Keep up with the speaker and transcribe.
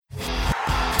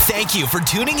Thank you for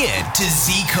tuning in to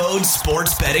Z Code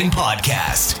Sports Betting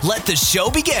Podcast. Let the show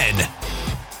begin.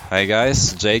 Hi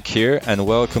guys, Jake here, and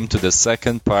welcome to the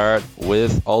second part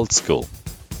with Oldschool.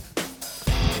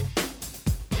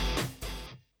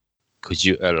 Could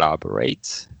you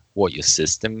elaborate what your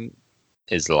system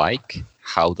is like?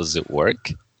 How does it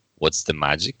work? What's the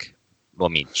magic? Well,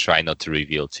 I mean, try not to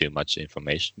reveal too much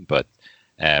information, but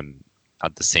at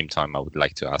the same time, I would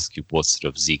like to ask you, what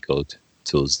sort of Z-code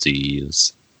tools do you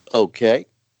use? Okay.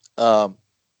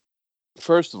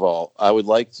 First of all, I would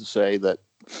like to say that,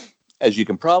 as you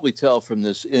can probably tell from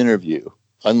this interview,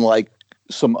 unlike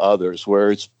some others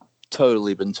where it's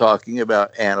totally been talking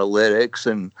about analytics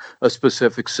and a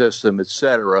specific system,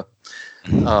 etc.,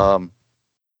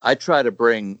 I try to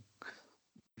bring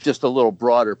just a little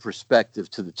broader perspective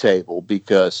to the table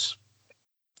because,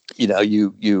 you know,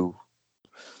 you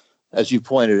as you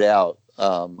pointed out,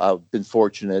 I've been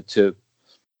fortunate to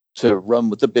run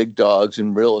with the big dogs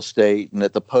in real estate and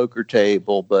at the poker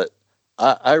table, but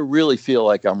I really feel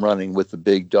like I'm running with the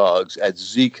big dogs at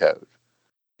Z-Code.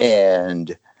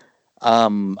 And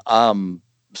I'm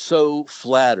so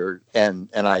flattered and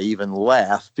I even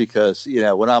laugh because, you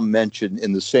know, when I'm mentioned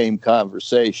in the same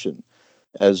conversation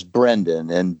as Brendan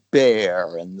and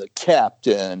Bear and the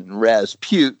captain and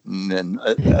Rasputin and,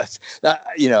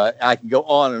 you know, I can go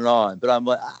on, but I'm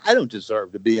like, I don't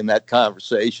deserve to be in that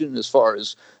conversation as far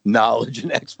as knowledge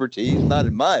and expertise, not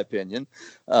in my opinion.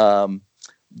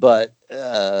 But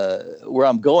where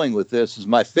I'm going with this is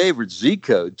my favorite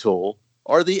Z-code tool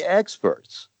are the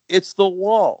experts. It's the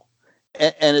wall.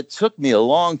 And it took me a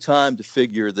long time to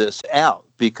figure this out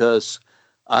because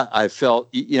I felt,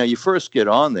 you know, you first get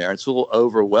on there, it's a little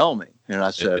overwhelming. And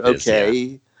I said,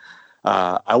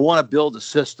 I want to build a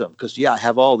system because, I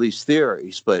have all these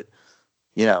theories, but,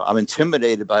 you know, I'm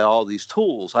intimidated by all these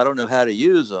tools. I don't know how to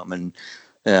use them. And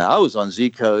I was on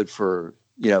Z-code for,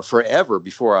 you know, forever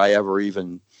before I ever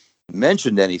even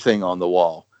mentioned anything on the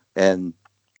wall. And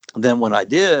then when I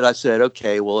did, I said,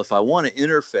 okay, well, if I want to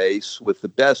interface with the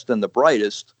best and the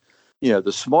brightest, you know,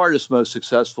 the smartest, most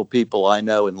successful people I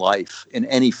know in life, in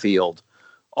any field,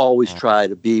 always try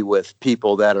to be with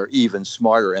people that are even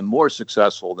smarter and more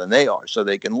successful than they are so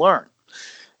they can learn.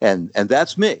 And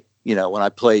that's me. You know, when I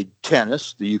played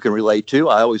tennis that you can relate to,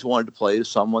 I always wanted to play to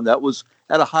someone that was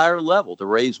at a higher level to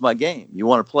raise my game. You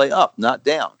want to play up, not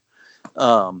down.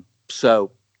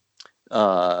 So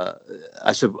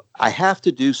I said, I have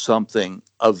to do something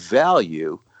of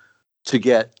value to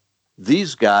get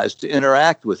these guys to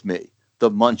interact with me,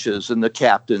 the Munches and the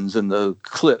captains and the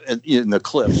cliffs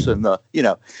and the, you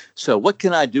know, so what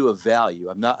can I do of value?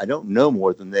 I don't know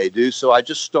more than they do. So I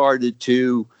just started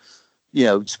to, you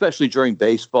know, especially during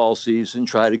baseball season,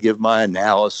 try to give my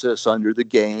analysis under the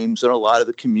games, and a lot of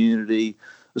the community,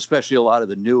 especially a lot of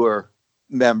the newer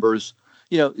members,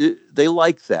 you know, they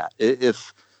like that.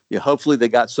 If, you know, hopefully they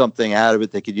got something out of it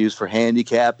they could use for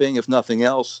handicapping. If nothing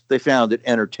else, they found it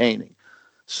entertaining.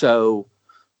 So,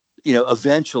 you know,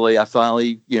 eventually I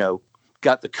finally, you know,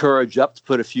 got the courage up to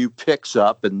put a few picks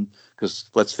up, and because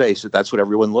let's face it, that's what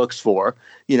everyone looks for,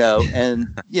 you know, and,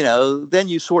 you know, then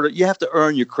you have to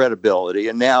earn your credibility.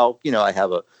 And now, you know, I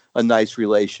have a nice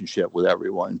relationship with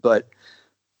everyone, but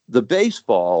the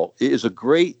baseball is a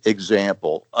great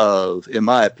example of, in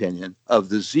my opinion, of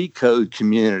the Z-code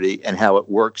community and how it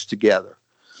works together.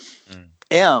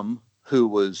 M, who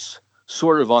was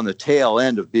sort of on the tail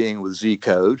end of being with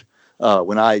Z-code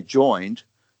when I joined,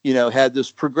 you know, had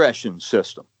this progression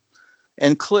system.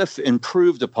 And Cliff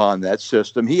improved upon that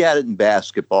system. He had it in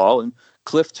basketball, and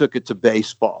Cliff took it to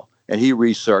baseball, and he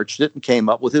researched it and came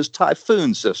up with his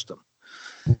Typhoon system.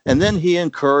 And then he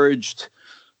encouraged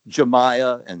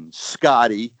Jemiah and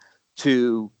Scotty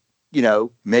to, you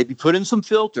know, maybe put in some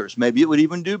filters. Maybe it would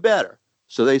even do better.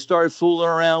 So they started fooling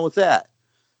around with that.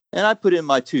 And I put in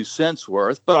my 2 cents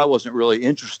worth, but I wasn't really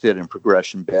interested in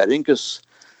progression betting because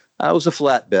I was a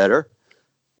flat better.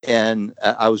 And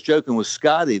I was joking with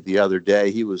Scotty the other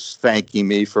day. He was thanking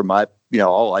me for my, you know,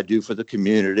 all I do for the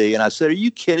community. And I said, are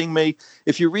you kidding me?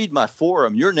 If you read my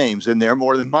forum, your name's in there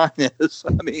more than mine is.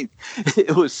 I mean,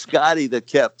 it was Scotty that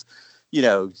kept, you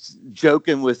know,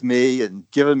 joking with me and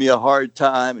giving me a hard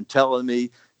time and telling me,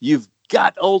 you've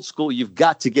got old school, you've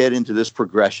got to get into this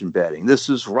progression betting. This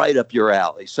is right up your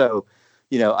alley. So,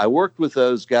 you know, I worked with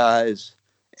those guys,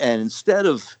 and instead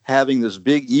of having this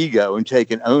big ego and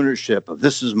taking ownership of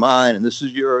this is mine and this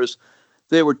is yours,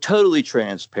 they were totally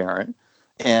transparent.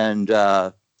 And,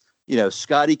 you know,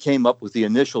 Scotty came up with the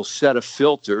initial set of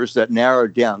filters that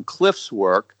narrowed down Cliff's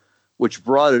work, which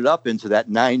brought it up into that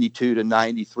 92 to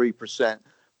 93%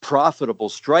 profitable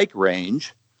strike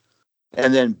range.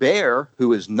 And then Bear,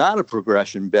 who is not a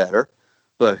progression better,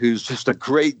 but who's just a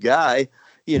great guy,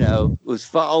 was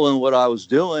following what I was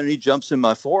doing. He jumps in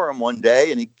my forum one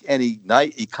day and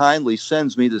he kindly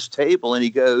sends me this table and he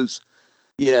goes,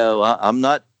 I'm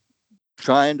not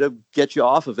trying to get you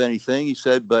off of anything. He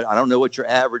said, but I don't know what your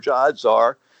average odds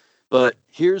are, but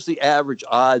here's the average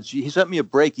odds. He sent me a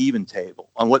break-even table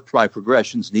on what my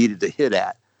progressions needed to hit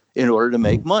at in order to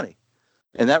make money.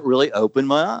 And that really opened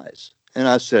my eyes. And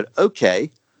I said,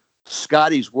 okay,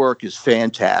 Scotty's work is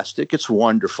fantastic. It's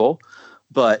wonderful.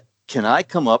 But can I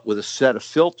come up with a set of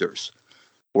filters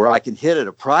where I can hit at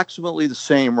approximately the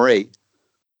same rate,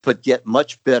 but get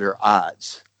much better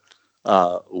odds?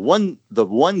 The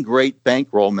one great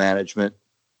bankroll management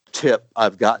tip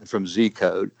I've gotten from Z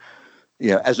Code,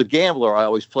 as a gambler, I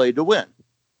always played to win.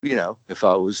 If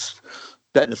I was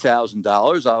betting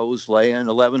 $1,000, I was laying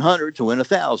 1,100 to win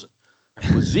 1,000.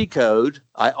 With Z Code,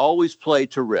 I always play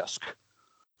to risk.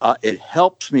 It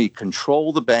helps me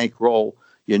control the bankroll.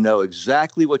 You know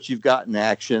exactly what you've got in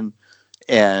action.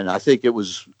 And I think it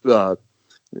was,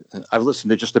 I've listened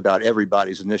to just about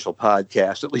everybody's initial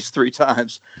podcast at least 3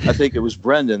 times. I think it was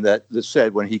Brendan that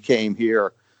said when he came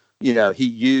here, he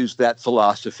used that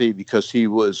philosophy because he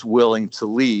was willing to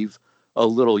leave a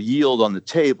little yield on the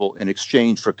table in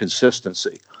exchange for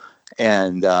consistency.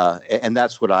 And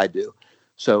that's what I do.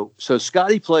 So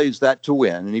Scotty plays that to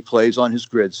win, and he plays on his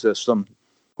grid system,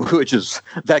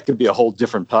 that could be a whole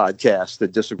different podcast, the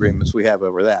disagreements we have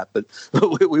over that, but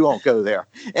we won't go there.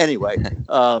 Anyway,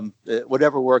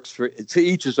 whatever works to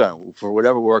each his own, for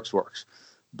whatever works.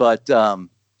 But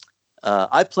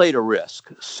I played a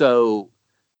risk. So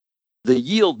the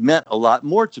yield meant a lot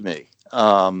more to me.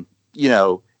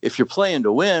 If you're playing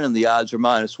to win and the odds are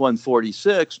minus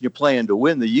 146, and you're playing to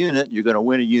win the unit, and you're going to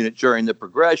win a unit during the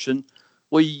progression,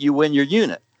 well, you win your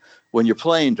unit. When you're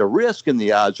playing to risk and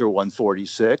the odds are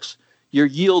 146, your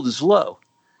yield is low.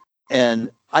 And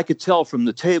I could tell from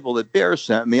the table that Bear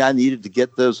sent me, I needed to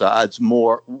get those odds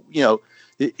more,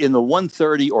 in the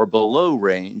 130 or below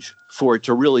range for it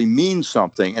to really mean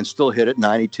something and still hit at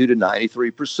 92 to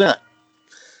 93%.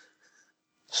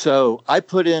 So I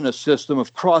put in a system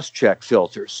of cross-check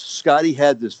filters. Scotty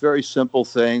had this very simple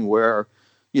thing where,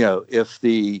 if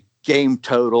the game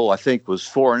total, I think, was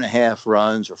 4.5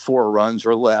 runs or 4 runs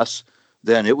or less,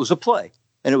 then it was a play.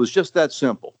 And it was just that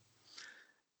simple.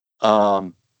 I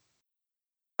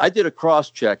did a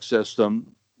cross-check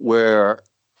system where,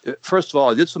 first of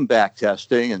all, I did some back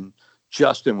testing, and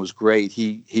Justin was great.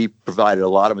 He provided a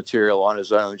lot of material on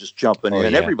his own, just jumping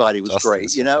in. Yeah. Everybody was Justin's great,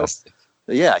 fantastic.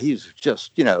 Yeah, he's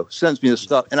just, sends me the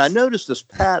stuff. And I noticed this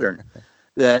pattern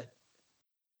that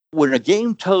when a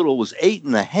game total was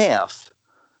 8.5,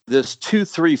 this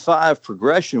 2-3-5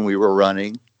 progression we were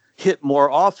running hit more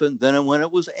often than when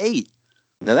it was 8.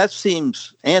 Now that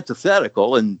seems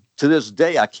antithetical, and to this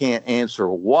day I can't answer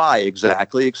why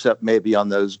exactly, except maybe on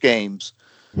those games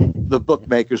the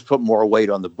bookmakers put more weight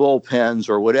on the bullpens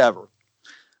or whatever.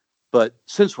 But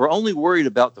since we're only worried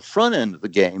about the front end of the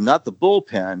game, not the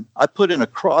bullpen, I put in a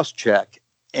cross check,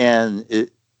 and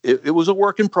it was a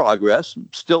work in progress,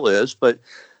 still is. But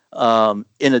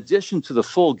in addition to the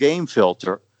full game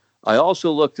filter, I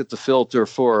also looked at the filter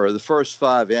for the first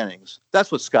 5 innings.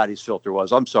 That's what Scotty's filter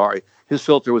was. I'm sorry. His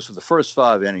filter was for the first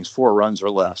 5 innings, 4 runs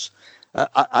or less.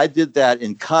 I did that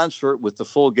in concert with the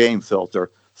full game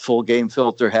filter. Full game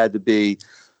filter had to be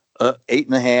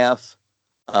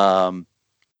 8.5.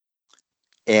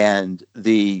 And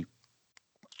the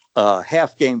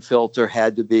half game filter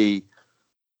had to be,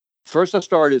 first I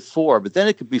started at 4, but then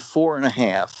it could be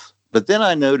 4.5. But then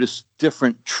I noticed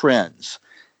different trends.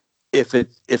 If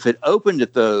it opened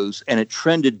at those and it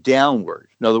trended downward,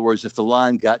 in other words, if the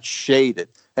line got shaded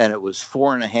and it was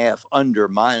 4.5 under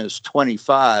minus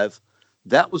 25,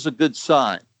 that was a good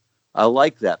sign. I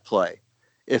like that play.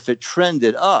 If it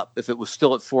trended up, if it was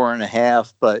still at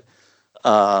 4.5, but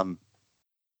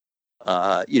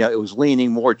it was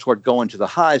leaning more toward going to the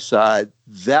high side,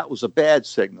 that was a bad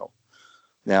signal.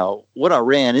 Now, what I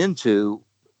ran into,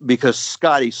 because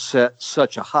Scotty set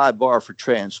such a high bar for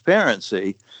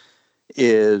transparency,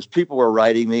 is people were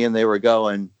writing me and they were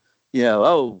going,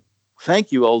 oh,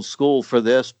 thank you, Oldschool, for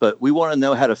this, but we want to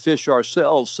know how to fish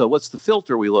ourselves. So what's the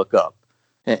filter we look up?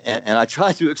 And I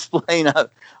tried to explain,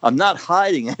 I'm not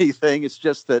hiding anything. It's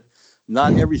just that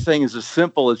not everything is as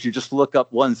simple as you just look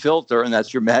up one filter and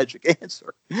that's your magic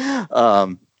answer.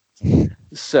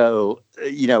 So,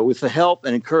 with the help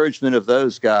and encouragement of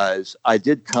those guys, I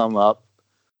did come up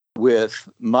with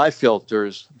my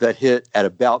filters that hit at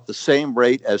about the same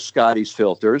rate as Scotty's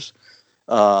filters.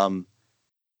 However,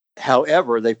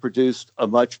 they produced a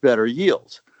much better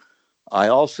yield. I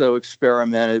also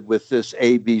experimented with this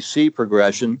ABC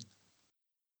progression.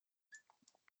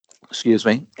 Excuse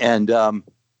me. And,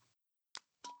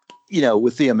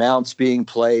 with the amounts being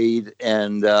played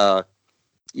and,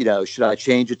 should I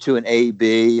change it to an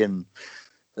AB and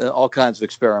all kinds of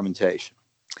experimentation.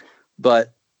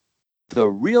 But the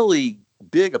really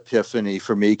big epiphany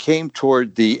for me came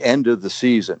toward the end of the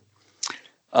season.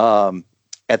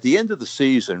 At the end of the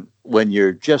season, when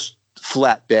you're just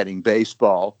flat betting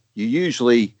baseball, you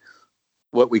usually,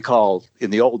 what we call in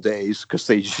the old days, because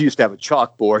they used to have a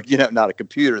chalkboard, not a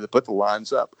computer that put the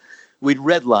lines up, we'd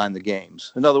redline the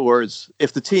games. In other words,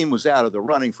 if the team was out of the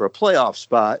running for a playoff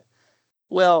spot,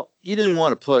 well, you didn't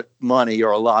want to put money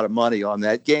or a lot of money on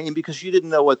that game because you didn't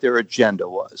know what their agenda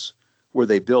was. Were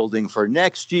they building for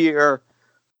next year?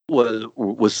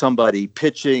 Was somebody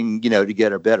pitching, to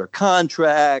get a better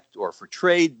contract or for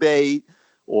trade bait?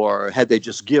 Or had they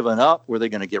just given up? Were they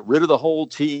going to get rid of the whole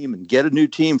team and get a new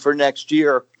team for next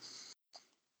year?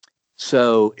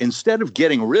 So instead of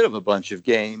getting rid of a bunch of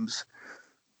games,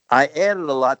 I added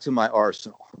a lot to my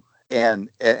arsenal. And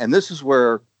this is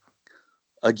where,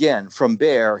 again, from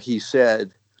Bear, he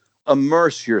said,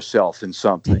 immerse yourself in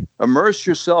something. Immerse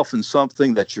yourself in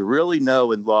something that you really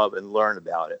know and love and learn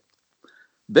about it.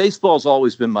 Baseball's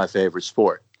always been my favorite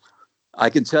sport. I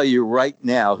can tell you right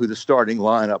now who the starting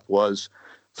lineup was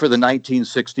for the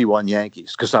 1961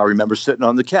 Yankees, because I remember sitting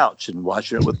on the couch and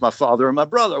watching it with my father and my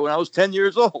brother when I was 10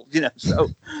 years old. So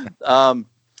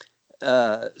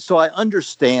I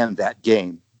understand that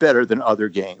game better than other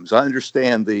games. I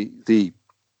understand the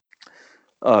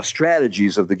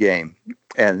strategies of the game.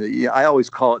 And I always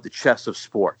call it the chess of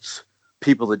sports.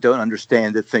 People that don't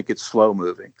understand it think it's slow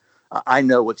moving. I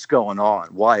know what's going on,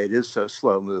 why it is so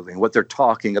slow moving, what they're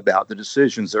talking about, the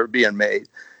decisions that are being made.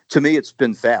 To me, it's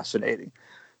been fascinating.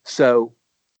 So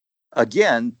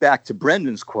again, back to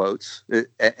Brendan's quotes,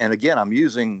 and again, I'm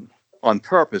using on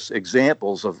purpose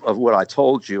examples of what I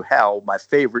told you, how my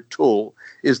favorite tool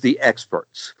is the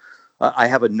experts. I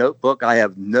have a notebook. I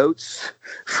have notes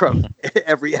from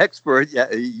every expert. Yeah,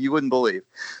 you wouldn't believe.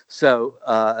 So,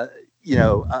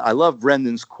 I love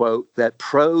Brendan's quote that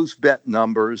pros bet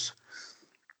numbers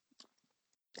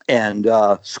and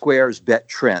squares bet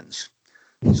trends.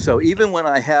 So even when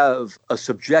I have a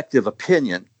subjective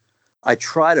opinion, I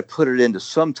try to put it into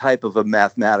some type of a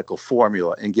mathematical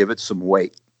formula and give it some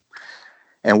weight.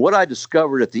 And what I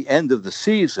discovered at the end of the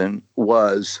season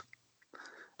was,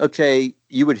 okay,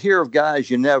 you would hear of guys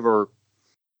you never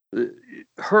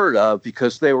heard of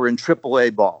because they were in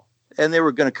AAA ball and they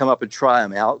were going to come up and try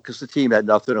them out because the team had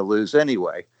nothing to lose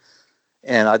anyway.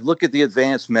 And I'd look at the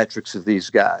advanced metrics of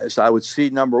these guys. I would see,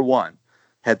 number one,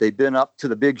 had they been up to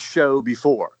the big show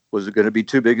before? Was it going to be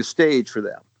too big a stage for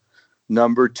them?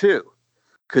 Number two,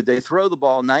 could they throw the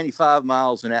ball 95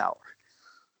 miles an hour?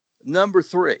 Number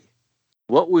three,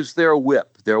 what was their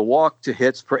whip, their walk to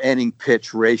hits per inning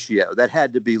pitch ratio? That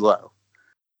had to be low.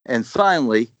 And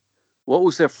finally, what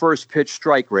was their first pitch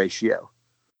strike ratio?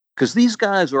 Because these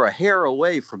guys are a hair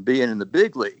away from being in the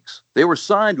big leagues. They were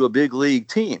signed to a big league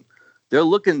team. They're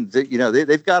looking,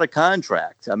 they've got a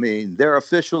contract. I mean, they're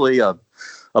officially a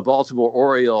Baltimore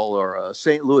Oriole or a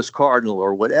St. Louis Cardinal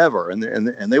or whatever, and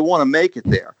they want to make it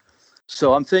there.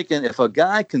 So I'm thinking, if a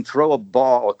guy can throw a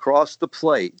ball across the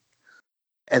plate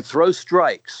and throw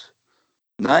strikes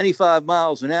 95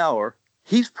 miles an hour,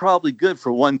 he's probably good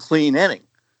for one clean inning.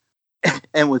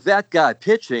 And with that guy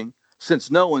pitching,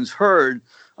 since no one's heard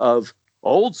of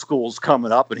Oldschool's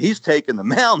coming up and he's taking the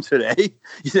mound today,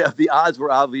 the odds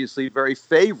were obviously very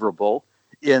favorable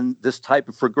in this type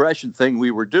of progression thing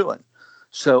we were doing.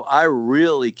 So I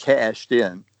really cashed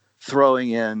in,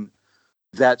 throwing in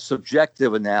that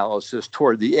subjective analysis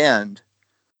toward the end.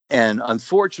 And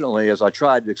unfortunately, as I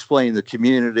tried to explain the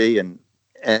community and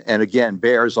again,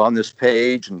 Bear's on this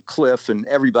page and Cliff and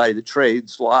everybody that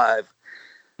trades live,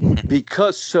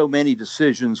 because so many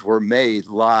decisions were made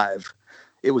live,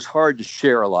 it was hard to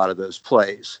share a lot of those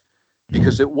plays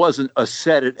because it wasn't a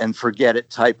set it and forget it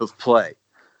type of play.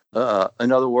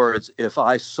 In other words, if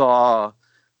I saw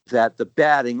that the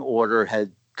batting order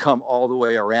had come all the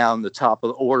way around, the top of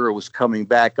the order was coming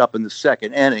back up in the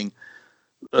second inning,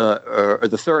 or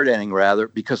the third inning rather,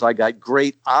 because I got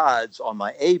great odds on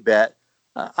my A bet,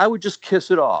 I would just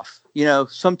kiss it off.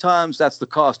 Sometimes that's the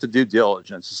cost of due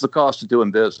diligence. It's the cost of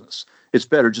doing business. It's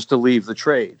better just to leave the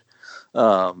trade.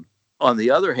 On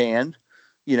the other hand,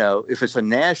 if it's a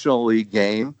National League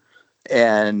game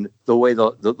and the way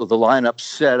the lineup's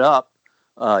set up,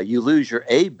 you lose your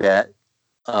A bet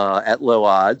at low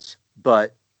odds,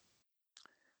 but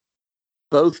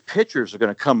both pitchers are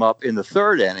going to come up in the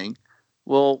third inning.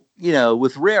 Well,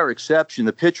 with rare exception,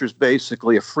 the pitcher's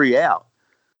basically a free out.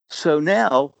 So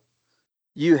now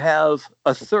you have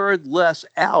a third less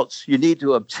outs you need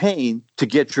to obtain to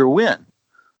get your win.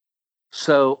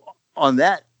 So on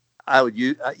that, I would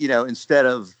use, instead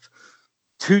of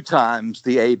 2 times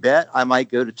the A bet, I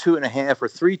might go to 2.5 or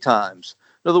 3 times.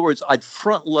 In other words, I'd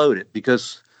front load it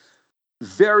because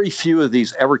very few of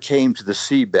these ever came to the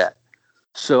C bet.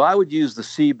 So I would use the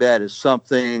C bet as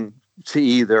something to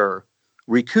either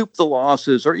recoup the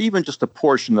losses or even just a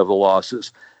portion of the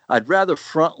losses. I'd rather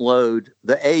front load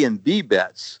the A and B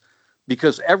bets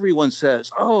because everyone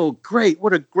says, oh, great,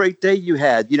 what a great day you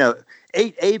had.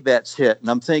 8 A bets hit. And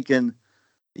I'm thinking,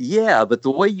 yeah, but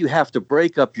the way you have to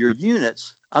break up your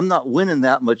units, I'm not winning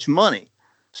that much money.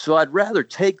 So I'd rather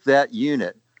take that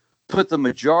unit, put the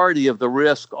majority of the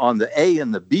risk on the A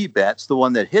and the B bets, the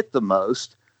one that hit the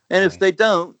most. And if they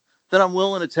don't, then I'm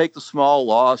willing to take the small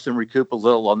loss and recoup a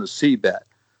little on the C bet.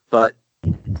 But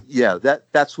yeah,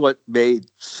 that's what made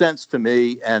sense to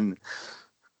me. And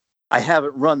I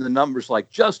haven't run the numbers like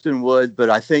Justin would, but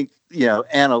I think,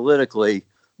 analytically,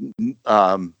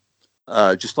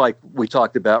 just like we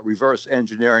talked about reverse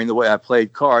engineering, the way I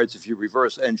played cards, if you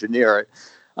reverse engineer it,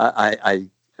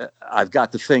 I've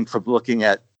got to think from looking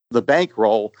at the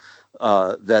bankroll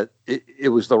that it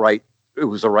was the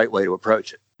right way to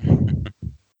approach it.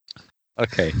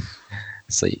 Okay,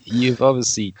 so you've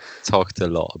obviously talked a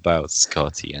lot about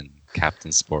Scotty and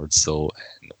Captain Sportso,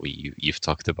 and you've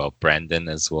talked about Brandon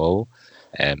as well.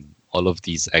 All of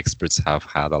these experts have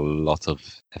had a lot of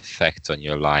effect on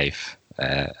your life,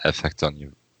 effect on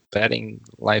your betting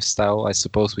lifestyle, I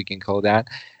suppose we can call that.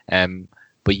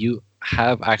 But you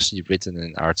have actually written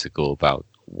an article about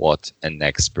what an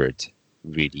expert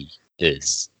really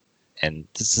is. And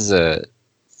this is a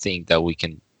thing that we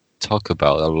can talk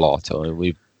about a lot, or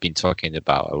we've been talking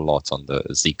about a lot on the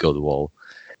Z Code wall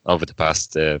over the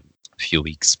past few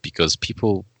weeks, because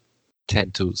people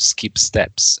tend to skip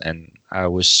steps. And I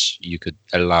wish you could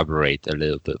elaborate a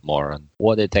little bit more on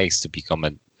what it takes to become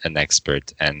an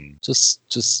expert, and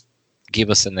just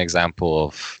give us an example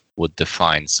of what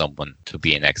defines someone to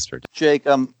be an expert. Jake,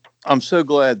 I'm so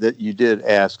glad that you did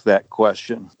ask that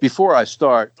question. Before I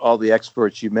start, all the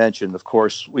experts you mentioned, of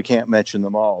course, we can't mention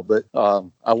them all, but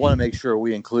I want to make sure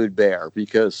we include Bear,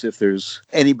 because if there's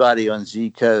anybody on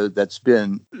Z Code that's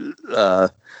been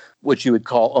what you would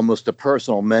call almost a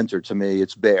personal mentor to me,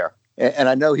 it's Bear. And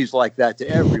I know he's like that to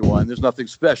everyone. There's nothing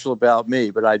special about me,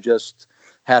 but I just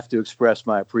have to express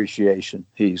my appreciation.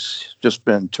 He's just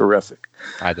been terrific.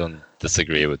 I don't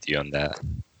disagree with you on that.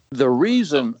 The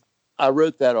reason I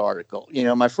wrote that article,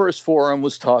 my first forum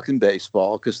was Talking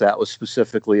Baseball, because that was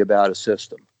specifically about a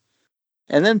system.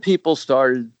 And then people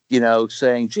started,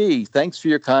 saying, gee, thanks for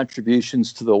your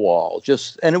contributions to the wall.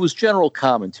 And it was general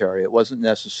commentary. It wasn't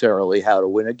necessarily how to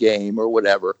win a game or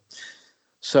whatever.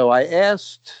 So I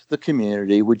asked the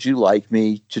community, would you like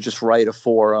me to just write a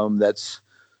forum that's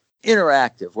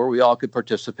interactive, where we all could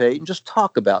participate and just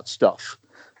talk about stuff?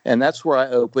 And that's where I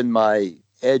opened my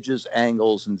Edges,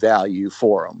 Angles, and Value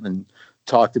forum and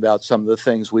talked about some of the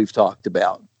things we've talked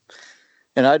about.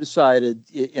 And I decided,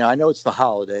 I know it's the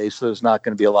holidays, so there's not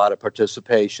going to be a lot of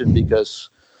participation because,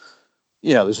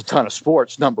 there's a ton of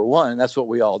sports, number one, and that's what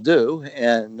we all do.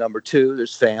 And number two,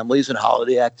 there's families and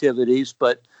holiday activities.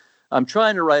 But I'm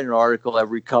trying to write an article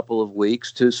every couple of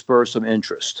weeks to spur some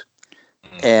interest.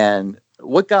 And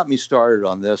what got me started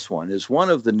on this one is one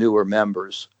of the newer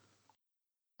members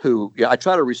who, I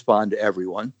try to respond to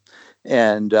everyone.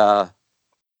 And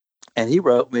he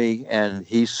wrote me and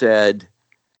he said,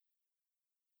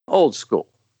 Oldschool,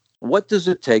 what does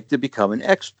it take to become an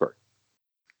expert?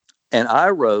 And I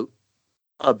wrote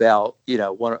about,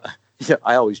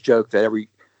 I always joke that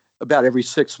every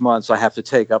 6 months I have to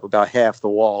take up about half the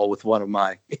wall with one of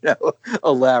my,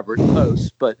 elaborate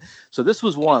posts. But so this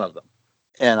was one of them.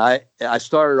 And I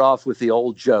started off with the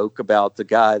old joke about the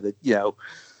guy that,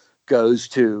 goes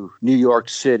to New York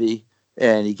City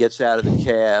and he gets out of the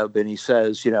cab and he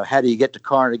says, how do you get to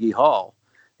Carnegie Hall?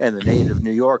 And the native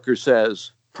New Yorker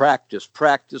says, practice,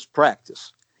 practice,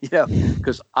 practice.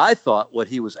 Because I thought what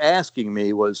he was asking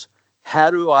me was,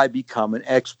 how do I become an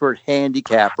expert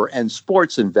handicapper and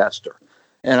sports investor?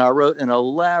 And I wrote an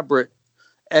elaborate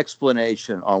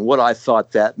explanation on what I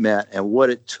thought that meant and what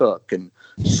it took. And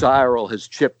Cyril has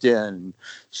chipped in and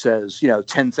says,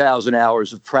 10,000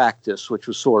 hours of practice, which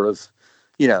was sort of,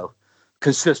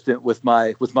 consistent with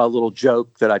my little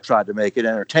joke that I tried to make it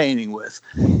entertaining with.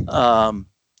 And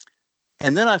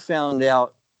then I found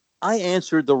out I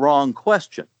answered the wrong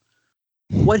question.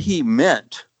 What he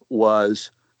meant was,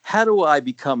 how do I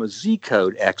become a Z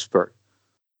Code expert?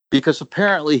 because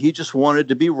apparently he just wanted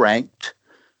to be ranked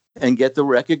and get the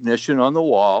recognition on the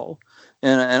wall.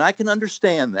 And I can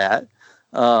understand that.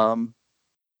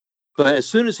 But as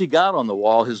soon as he got on the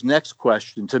wall, his next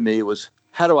question to me was,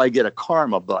 how do I get a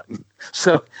karma button?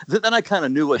 So then I kind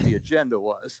of knew what the agenda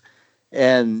was.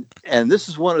 And this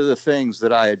is one of the things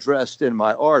that I addressed in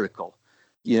my article.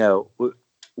 You know,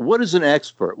 what is an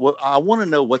expert? Well, I want to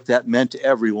know what that meant to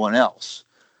everyone else.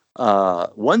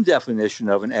 One definition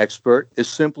of an expert is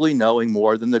simply knowing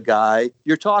more than the guy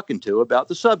you're talking to about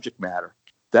the subject matter.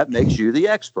 That makes you the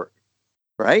expert,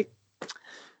 right?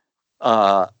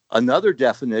 Another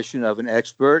definition of an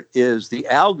expert is the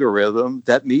algorithm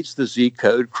that meets the Z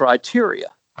code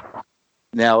criteria.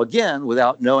 Now, again,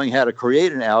 without knowing how to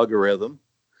create an algorithm,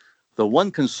 the one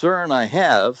concern I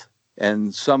have,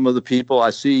 and some of the people I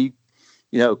see,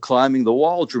 you know, climbing the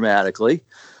wall dramatically,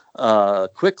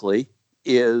 quickly,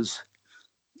 is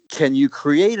can you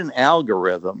create an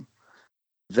algorithm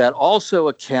that also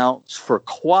accounts for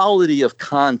quality of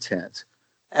content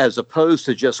as opposed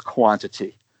to just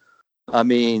quantity? I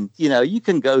mean, you know, you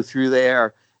can go through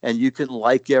there and you can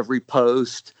like every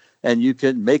post and you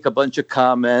can make a bunch of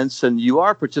comments and you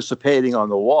are participating on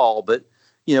the wall, but,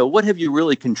 you know, what have you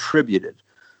really contributed?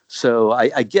 So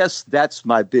I guess that's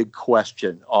my big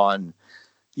question on,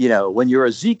 you know, when you're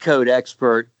a Z code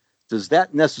expert, does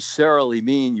that necessarily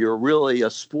mean you're really a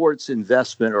sports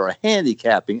investment or a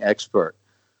handicapping expert?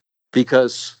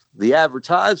 Because the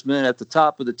advertisement at the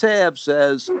top of the tab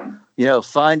says, you know,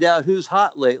 find out who's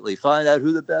hot lately, find out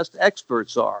who the best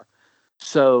experts are.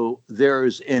 So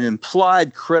there's an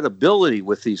implied credibility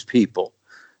with these people.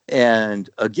 And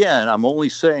again, I'm only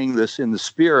saying this in the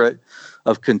spirit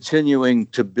of continuing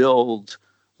to build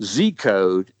Z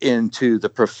code into the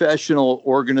professional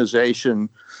organization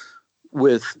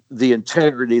with the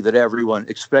integrity that everyone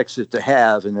expects it to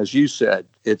have. And as you said,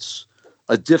 it's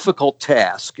a difficult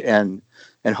task and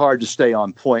hard to stay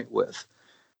on point with.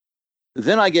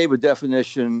 Then I gave a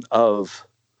definition of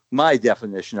my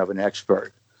definition of an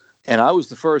expert. And I was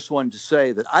the first one to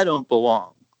say that I don't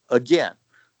belong. Again,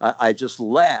 I just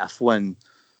laugh when,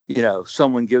 you know,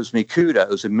 someone gives me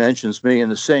kudos and mentions me in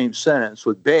the same sentence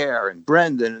with Bear and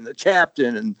Brendan and the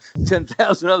captain and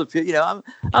 10,000 other people. You know,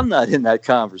 I'm not in that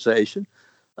conversation.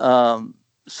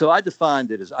 So I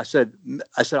defined it as I said,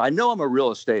 I know I'm a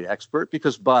real estate expert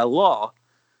because by law,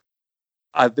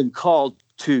 I've been called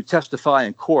to testify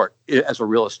in court as a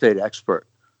real estate expert.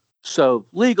 So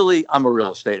legally, I'm a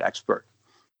real estate expert.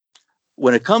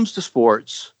 When it comes to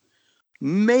sports,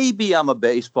 maybe I'm a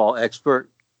baseball expert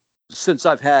since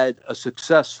I've had a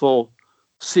successful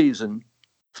season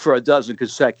for a dozen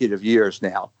consecutive years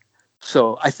now.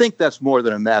 So I think that's more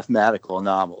than a mathematical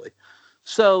anomaly.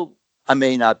 So I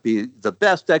may not be the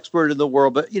best expert in the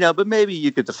world, but, you know, but maybe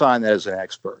you could define that as an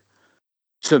expert.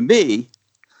 To me,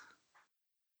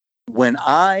 when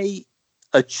I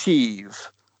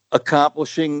achieve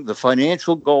accomplishing the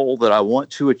financial goal that I want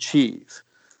to achieve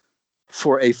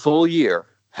for a full year,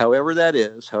 however that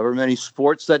is, however many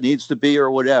sports that needs to be or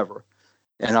whatever,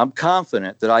 and I'm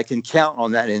confident that I can count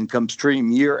on that income stream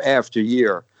year after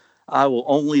year, I will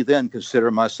only then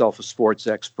consider myself a sports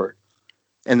expert.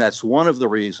 And that's one of the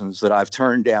reasons that I've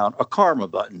turned down a karma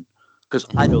button, because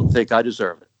I don't think I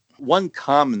deserve it. One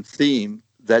common theme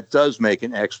that does make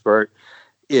an expert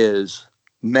is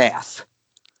math.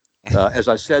 As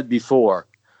I said before,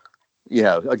 you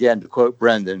know, again, to quote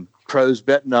Brendan, pros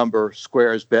bet number,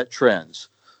 squares bet trends.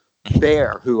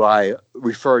 Bear, who I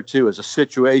refer to as a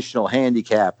situational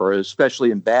handicapper, especially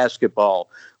in basketball,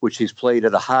 which he's played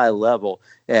at a high level,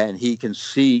 and he can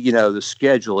see, you know, the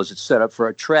schedule as it's set up for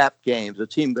a trap game, the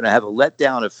team going to have a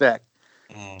letdown effect.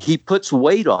 He puts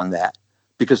weight on that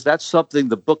because that's something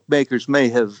the bookmakers may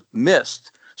have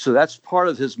missed. So that's part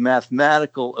of his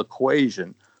mathematical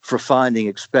equation for finding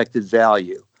expected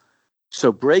value.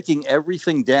 So breaking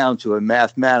everything down to a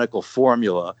mathematical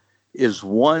formula is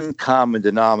one common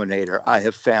denominator I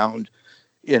have found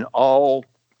in all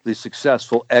the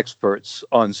successful experts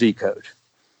on Z code.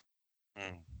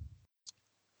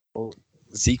 Well,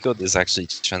 Z code is actually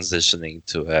transitioning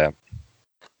to a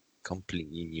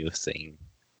completely new thing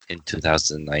in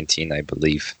 2019, I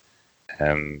believe.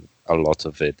 A lot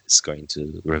of it is going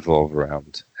to revolve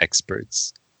around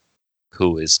experts.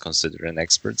 Who is considered an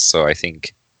expert? So I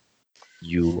think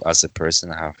you as a person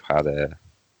have had a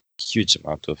huge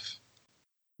amount of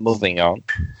moving on.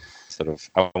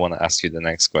 I want to ask you the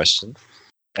next question,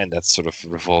 and that's sort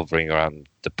of revolving around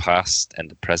the past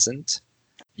and the present.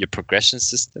 Your progression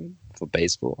system for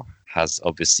baseball has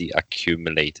obviously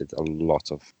accumulated a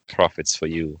lot of profits for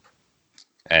you,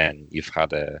 and you've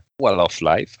had a well-off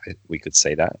life, we could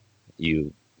say that.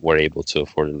 You were able to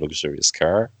afford a luxurious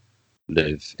car,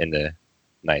 live in a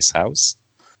nice house,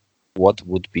 what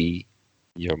would be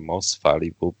your most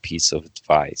valuable piece of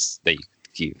advice that you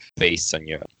could give based on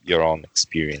your own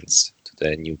experience to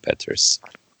the new bettors?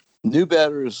 New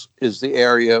bettors is the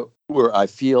area where I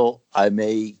feel I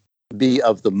may be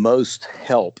of the most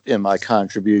help in my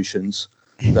contributions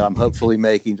that I'm hopefully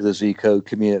making to the Z Code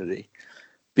community,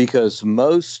 because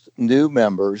most new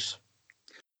members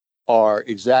are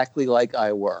exactly like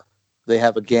I were. They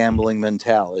have a gambling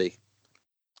mentality.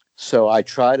 So I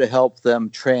try to help them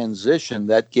transition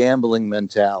that gambling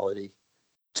mentality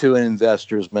to an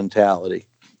investor's mentality.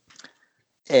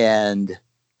 And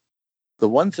the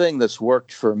one thing that's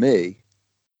worked for me,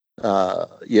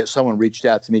 someone reached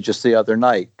out to me just the other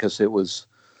night because it was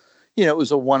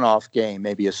a one-off game,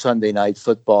 maybe a Sunday night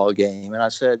football game. And I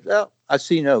said, well, I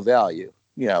see no value.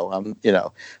 And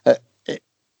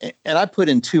I put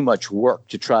in too much work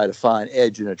to try to find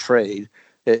edge in a trade.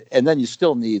 And then you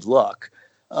still need luck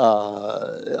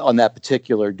on that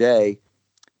particular day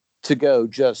to go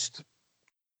just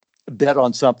bet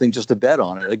on something just to bet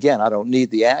on it. Again, I don't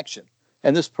need the action.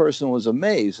 And this person was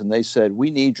amazed. And they said, we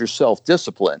need your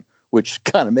self-discipline, which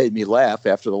kind of made me laugh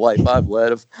after the life I've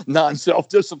led of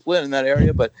non-self-discipline in that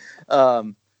area. But,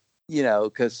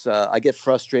 because I get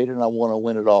frustrated and I want to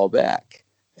win it all back.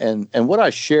 And what I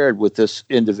shared with this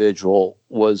individual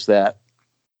was that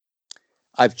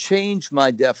I've changed my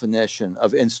definition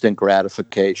of instant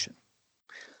gratification.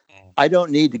 I don't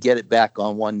need to get it back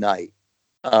on one night.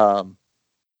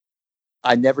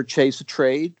 I never chase a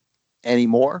trade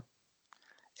anymore.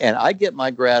 And I get my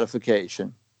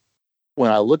gratification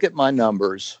when I look at my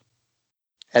numbers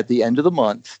at the end of the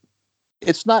month.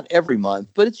 It's not every month,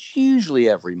 but it's usually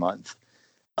every month.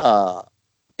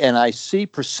 And I see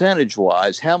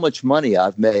percentage-wise how much money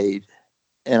I've made.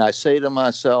 And I say to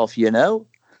myself,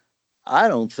 I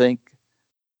don't think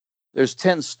there's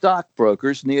 10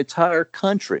 stockbrokers in the entire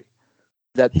country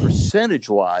that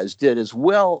percentage-wise did as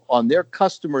well on their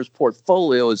customers'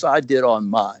 portfolio as I did on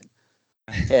mine.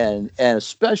 And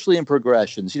especially in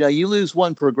progressions. You lose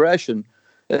one progression,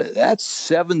 that's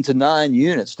 7 to 9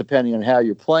 units, depending on how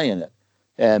you're playing it.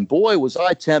 And boy, was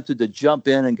I tempted to jump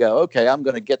in and go, okay, I'm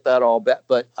going to get that all back.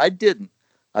 But I didn't.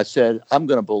 I said, I'm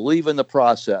going to believe in the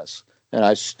process. And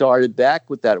I started back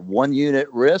with that 1 unit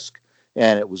risk.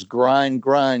 And it was grind.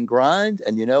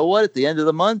 And you know what? At the end of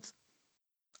the month,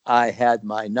 I had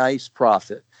my nice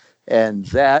profit. And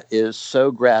that is so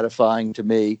gratifying to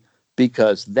me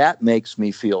because that makes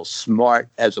me feel smart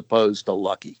as opposed to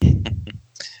lucky.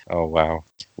 Oh, wow.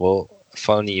 Well,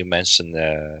 funny you mentioned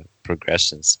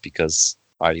progressions because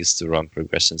I used to run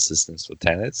progression systems for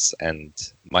tennis and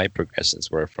my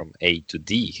progressions were from A to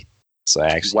D. So I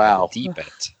actually had a D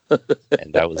bet.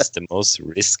 And that was the most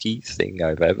risky thing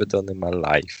I've ever done in my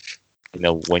life.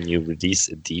 When you release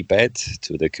a D bet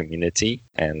to the community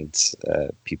and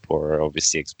people are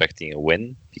obviously expecting a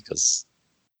win because,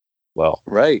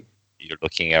 right. You're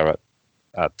looking at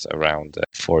around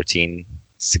 14,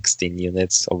 16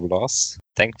 units of loss.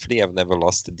 Thankfully, I've never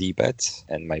lost a D bet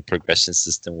and my progression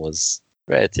system was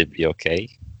relatively okay.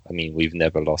 I mean, we've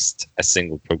never lost a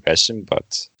single progression,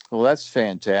 but... Well, that's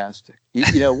fantastic.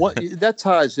 What that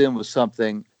ties in with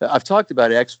something I've talked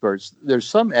about experts. There's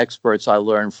some experts I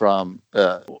learned from.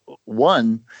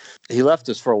 One, he left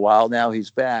us for a while. Now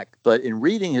he's back. But in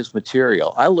reading his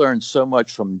material, I learned so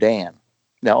much from Dan.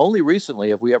 Now, only recently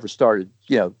have we ever started,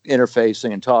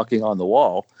 interfacing and talking on the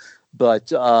wall.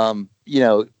 But,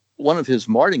 one of his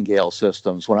martingale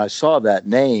systems, when I saw that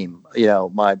name,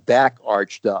 my back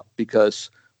arched up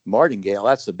because martingale,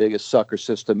 that's the biggest sucker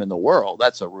system in the world.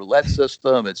 That's a roulette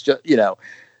system. It's just,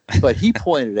 but he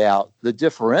pointed out the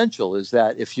differential is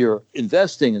that if you're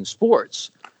investing in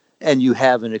sports and you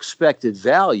have an expected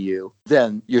value,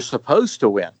 then you're supposed to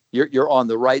win. You're on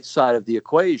the right side of the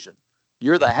equation.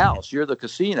 You're the house, you're the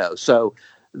casino. So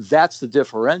that's the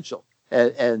differential.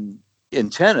 And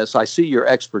in tennis, I see your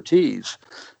expertise.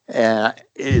 And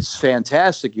it's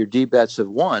fantastic. Your D-bets have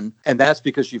won. And that's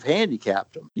because you've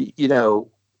handicapped them.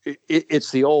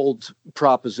 It's the old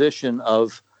proposition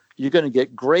of you're going to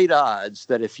get great odds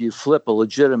that if you flip a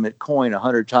legitimate coin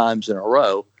 100 times in a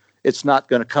row, it's not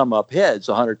going to come up heads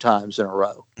 100 times in a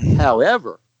row.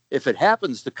 However, if it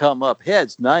happens to come up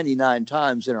heads 99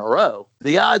 times in a row,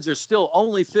 the odds are still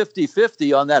only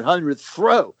 50-50 on that 100th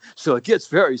throw. So it gets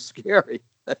very scary.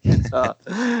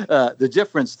 The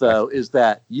difference, though, is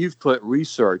that you've put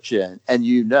research in and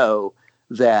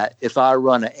that if I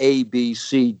run an A, B,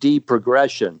 C, D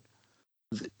progression,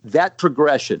 that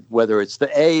progression, whether it's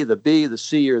the A, the B, the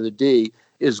C, or the D,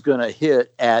 is going to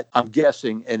hit at, I'm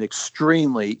guessing, an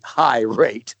extremely high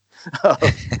rate.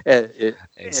 Exactly.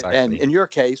 And in your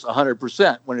case,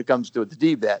 100% when it comes to the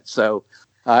D-bet. So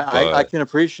I can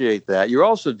appreciate that. You're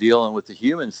also dealing with the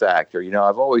human factor.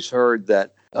 I've always heard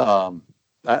that,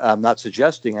 I'm not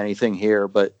suggesting anything here,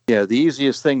 but the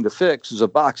easiest thing to fix is a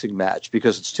boxing match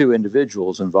because it's two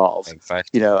individuals involved.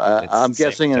 Exactly. I'm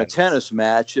guessing in a tennis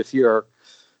match, if you're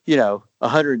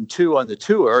 102 on the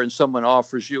tour and someone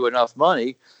offers you enough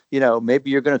money, maybe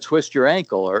you're going to twist your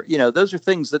ankle, or those are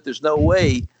things that there's no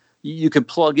way you can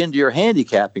plug into your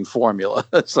handicapping formula.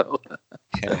 So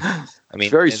Yeah. I mean,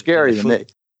 it's very scary to me.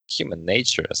 Human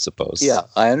nature, I suppose. Yeah,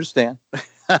 I understand.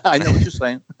 I know what you're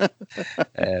saying.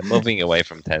 Moving away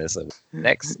from tennis,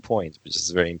 next point, which is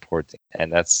very important,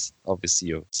 and that's obviously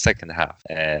your second half.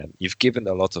 You've given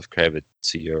a lot of credit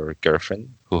to your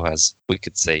girlfriend, who has, we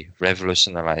could say,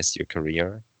 revolutionized your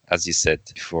career. As you said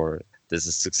before, there's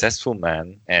a successful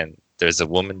man, and there's a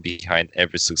woman behind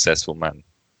every successful man.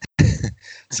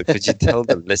 So could you tell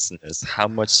the listeners how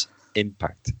much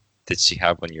impact did she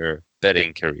have on your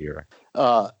betting career?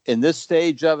 In this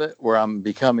stage of it, where I'm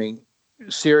becoming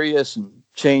serious and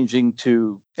changing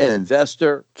to an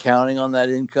investor, counting on that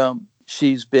income,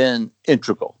 she's been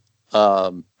integral.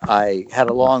 I had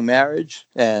a long marriage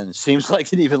and seems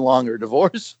like an even longer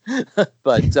divorce,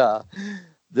 but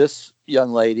this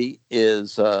young lady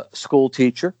is a school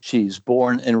teacher. She's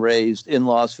born and raised in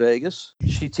Las Vegas.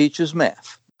 She teaches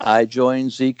math. I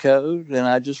joined Z Code and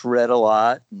I just read a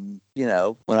lot. And,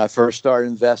 when I first started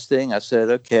investing, I said,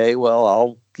 okay, well,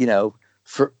 I'll,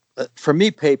 for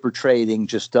me, paper trading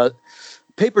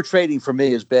for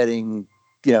me is betting,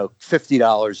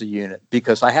 $50 a unit,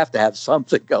 because I have to have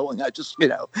something going. I just,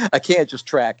 I can't just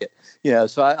track it,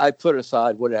 so I put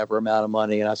aside whatever amount of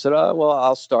money and I said, oh, well,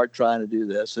 I'll start trying to do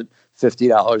this at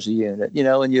 $50 a unit,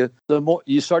 and the more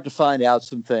you start to find out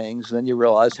some things, and then you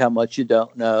realize how much you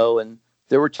don't know. And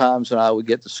there were times when I would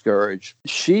get discouraged.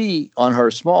 She, on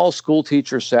her small school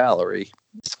teacher salary,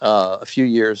 a few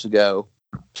years ago,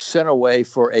 sent away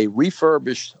for a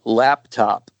refurbished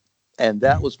laptop, and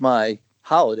that was my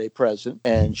holiday present.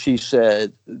 And she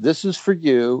said, this is for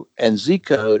you and Z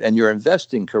Code and your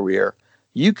investing career.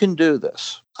 You can do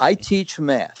this. I teach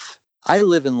math. I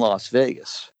live in Las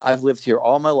Vegas. I've lived here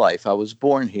all my life. I was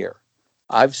born here.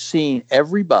 I've seen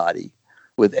everybody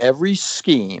with every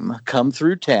scheme come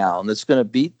through town that's going to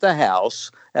beat the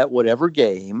house at whatever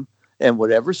game and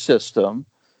whatever system.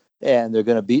 And they're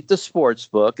going to beat the sports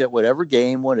book at whatever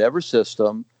game, whatever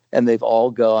system. And they've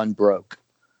all gone broke.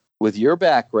 With your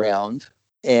background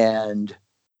and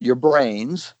your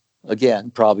brains,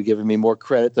 again, probably giving me more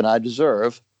credit than I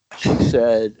deserve, she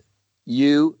said,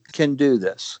 you can do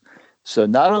this. So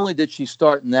not only did she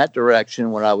start in that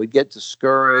direction when I would get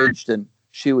discouraged, and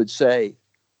she would say,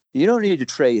 you don't need to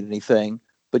trade anything,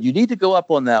 but you need to go up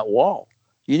on that wall.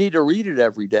 You need to read it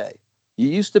every day. You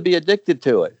used to be addicted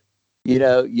to it.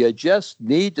 You just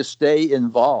need to stay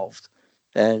involved.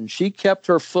 And she kept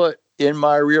her foot in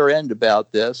my rear end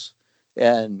about this.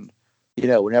 And,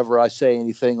 whenever I say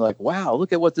anything like, wow,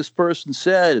 look at what this person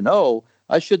said, and, oh,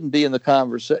 I shouldn't be in the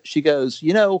conversation, she goes,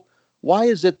 why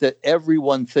is it that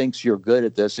everyone thinks you're good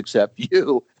at this except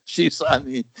you? She's,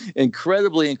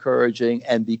 incredibly encouraging.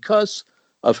 And because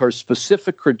of her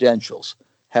specific credentials,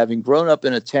 having grown up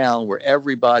in a town where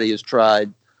everybody has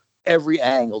tried every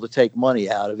angle to take money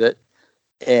out of it,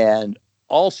 and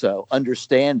also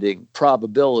understanding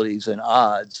probabilities and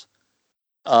odds,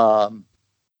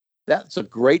 that's a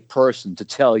great person to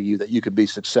tell you that you could be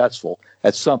successful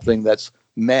at something that's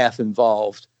math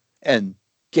involved and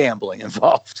gambling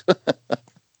involved.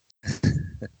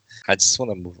 I just want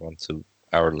to move on to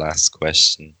our last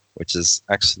question, which is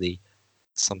actually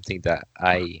something that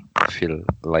I feel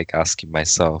like asking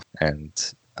myself, and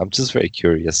I'm just very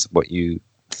curious what you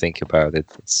think about it.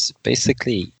 It's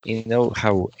basically,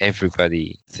 how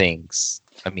everybody thinks.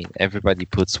 Everybody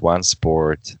puts one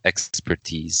sport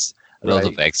expertise. A lot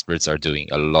of experts are doing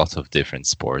a lot of different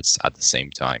sports at the same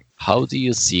time. How do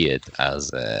you see it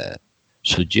as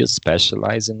should you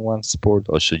specialize in one sport,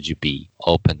 or should you be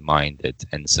open-minded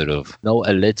and sort of know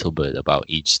a little bit about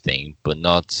each thing, but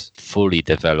not fully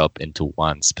develop into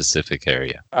one specific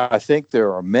area? I think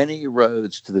there are many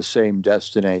roads to the same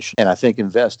destination. And I think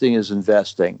investing is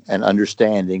investing, and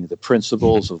understanding the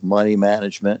principles of money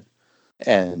management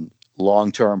and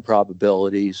long-term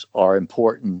probabilities are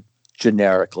important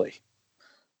generically.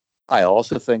 I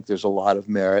also think there's a lot of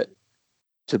merit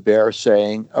to Bear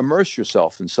saying, immerse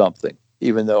yourself in something,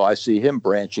 even though I see him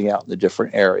branching out in the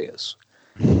different areas.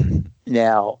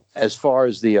 Now, as far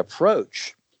as the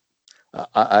approach,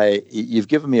 you've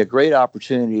given me a great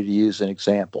opportunity to use an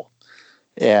example.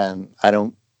 And I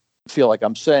don't feel like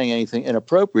I'm saying anything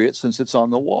inappropriate since it's on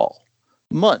the wall.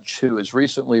 Munch, who is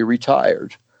recently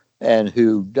retired and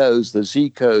who knows the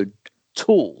Z code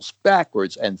tools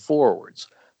backwards and forwards,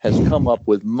 has come up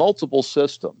with multiple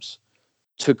systems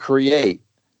to create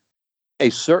a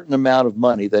certain amount of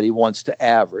money that he wants to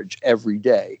average every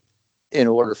day in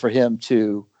order for him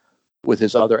to, with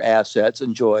his other assets,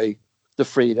 enjoy the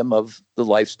freedom of the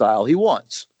lifestyle he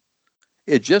wants.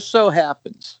 It just so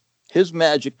happens his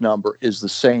magic number is the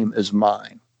same as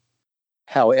mine.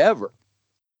 However,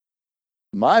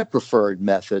 my preferred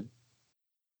method,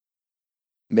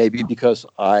 maybe because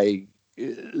I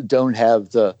don't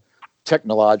have the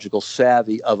technological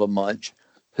savvy of a Munch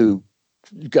who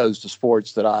goes to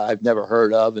sports that I've never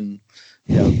heard of and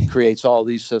creates all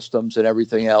these systems and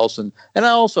everything else. And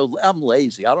I'm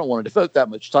lazy. I don't want to devote that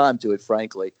much time to it,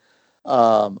 frankly.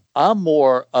 I'm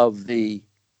more of the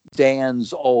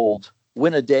Dan's old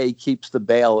win a day keeps the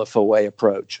bailiff away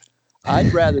approach.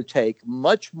 I'd rather take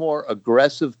much more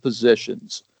aggressive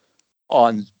positions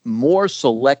on more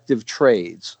selective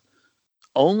trades,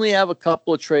 only have a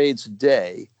couple of trades a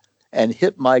day, and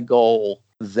hit my goal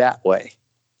that way.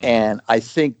 And I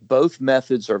think both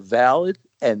methods are valid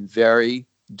and very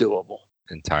doable.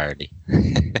 Entirely.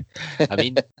 I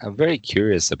mean, I'm very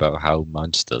curious about how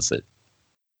Munch does it,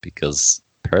 because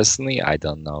personally, I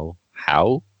don't know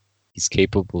how he's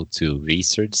capable to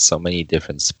research so many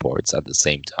different sports at the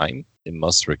same time. It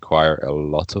must require a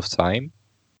lot of time.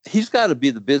 He's got to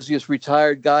be the busiest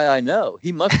retired guy I know.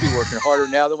 He must be working harder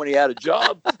now than when he had a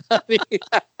job. I mean,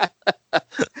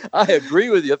 I agree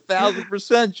with you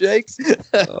 1,000%, Jake.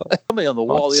 Somebody on the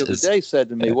wall the other day said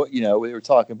to me, "What we were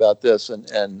talking about this,"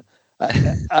 and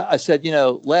I said,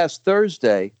 last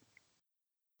Thursday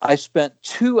I spent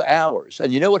 2 hours,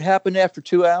 and you know what happened after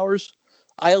 2 hours?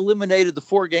 I eliminated the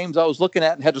 4 games I was looking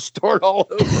at and had to start all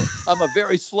over. I'm a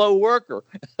very slow worker.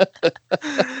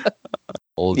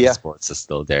 All the sports are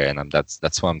still there, and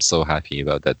that's why I'm so happy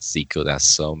about that. Z code has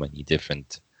so many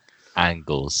different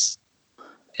angles,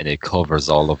 and it covers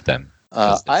all of them.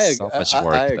 There's so much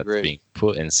work that's being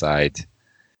put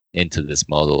into this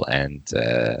model, and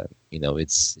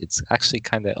it's actually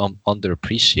kind of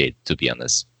underappreciated, to be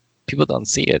honest. People don't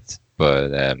see it,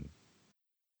 but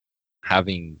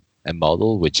having a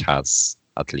model which has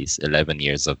at least 11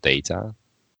 years of data,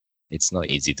 it's not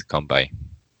easy to come by,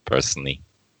 personally.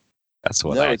 That's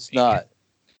what I think. No, it's not.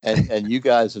 And you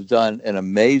guys have done an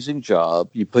amazing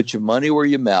job. You put your money where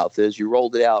your mouth is. You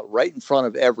rolled it out right in front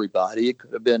of everybody. It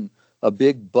could have been a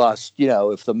big bust,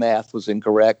 if the math was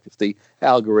incorrect, if the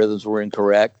algorithms were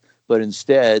incorrect. But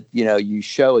instead, you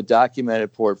show a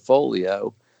documented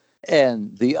portfolio.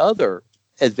 And the other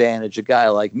advantage a guy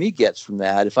like me gets from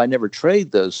that, if I never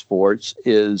trade those sports,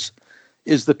 is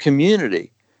the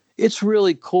community. It's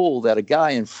really cool that a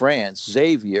guy in France,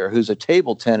 Xavier, who's a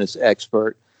table tennis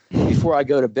expert, before I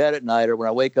go to bed at night or when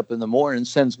I wake up in the morning,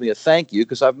 sends me a thank you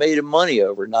because I've made him money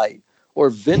overnight. Or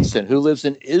Vincent, who lives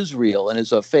in Israel and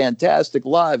is a fantastic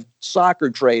live soccer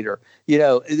trader.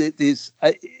 It's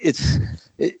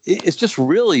just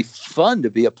really fun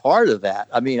to be a part of that.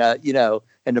 I mean,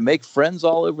 and to make friends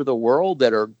all over the world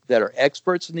that are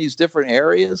experts in these different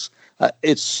areas.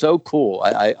 It's so cool.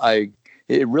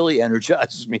 It really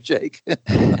energizes me, Jake.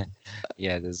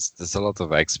 Yeah, there's a lot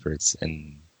of experts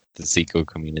in the Z code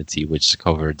community which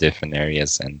cover different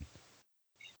areas, and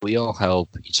we all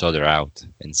help each other out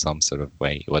in some sort of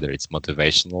way, whether it's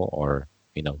motivational or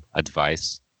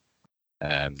advice.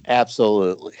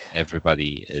 Absolutely,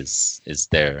 everybody is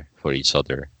there for each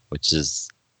other, which is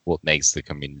what makes the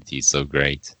community so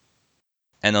great.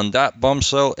 And on that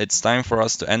bombshell, it's time for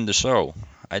us to end the show.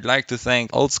 I'd like to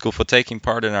thank Oldschool for taking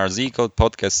part in our Z Code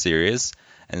podcast series,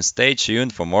 and stay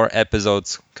tuned for more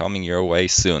episodes coming your way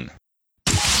soon.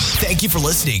 Thank you for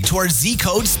listening to our Z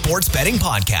Code Sports Betting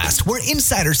Podcast, where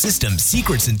insider systems,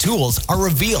 secrets, and tools are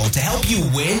revealed to help you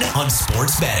win on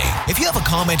sports betting. If you have a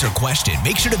comment or question,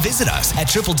 make sure to visit us at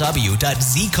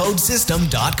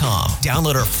www.zcodesystem.com.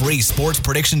 Download our free sports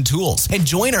prediction tools and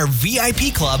join our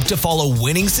VIP club to follow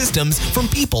winning systems from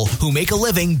people who make a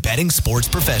living betting sports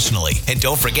professionally. And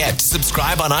don't forget to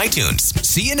subscribe on iTunes.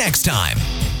 See you next time.